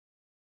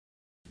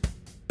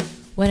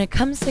When it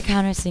comes to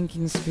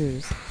countersinking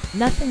screws,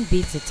 nothing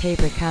beats a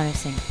tapered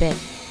countersink bit.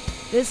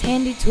 This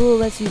handy tool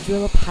lets you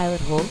drill a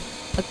pilot hole,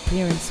 a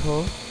clearance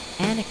hole,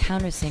 and a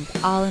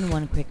countersink all in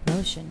one quick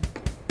motion.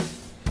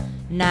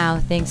 Now,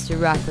 thanks to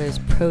Rockler's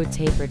Pro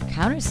Tapered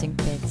Countersink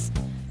Bits,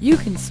 you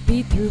can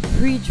speed through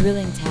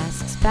pre-drilling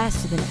tasks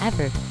faster than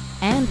ever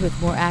and with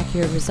more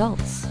accurate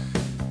results.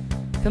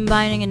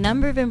 Combining a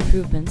number of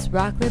improvements,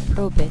 Rockler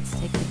Pro Bits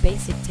take the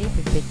basic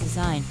tapered bit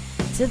design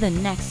to the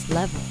next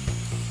level.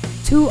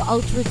 2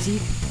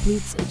 ultra-deep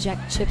flutes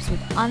eject chips with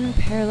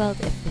unparalleled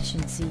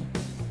efficiency.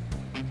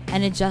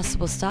 An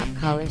adjustable stop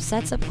collar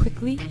sets up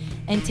quickly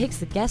and takes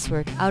the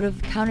guesswork out of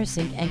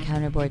countersink and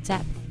counterbore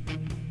depth.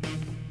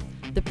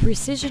 The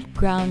precision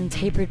ground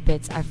tapered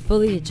bits are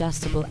fully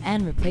adjustable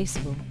and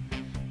replaceable.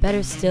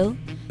 Better still,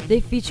 they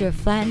feature a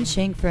flattened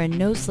shank for a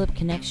no-slip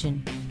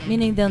connection,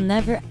 meaning they'll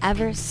never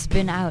ever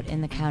spin out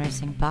in the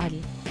countersink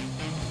body.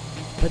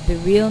 But the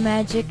real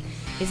magic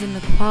is in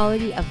the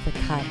quality of the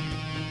cut.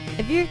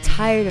 If you're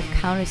tired of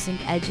countersink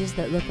edges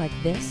that look like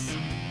this,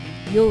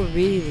 you'll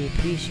really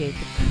appreciate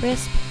the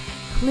crisp,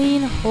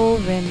 clean whole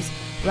rims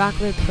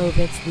Rockler Pro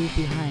Bits leave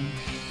behind,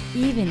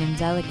 even in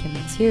delicate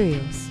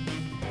materials.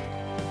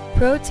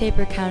 Pro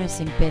Tapered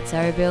Countersink Bits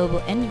are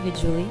available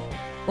individually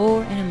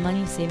or in a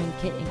money-saving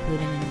kit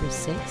including a number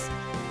 6,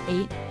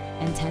 8,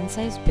 and 10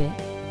 size bit,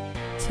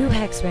 2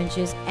 hex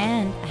wrenches,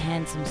 and a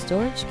handsome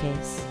storage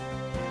case.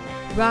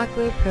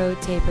 Rockler Pro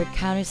Tapered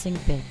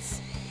Countersink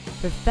Bits.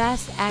 For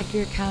fast,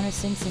 accurate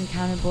countersinks and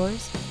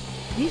counterbores,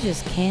 you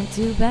just can't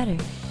do better.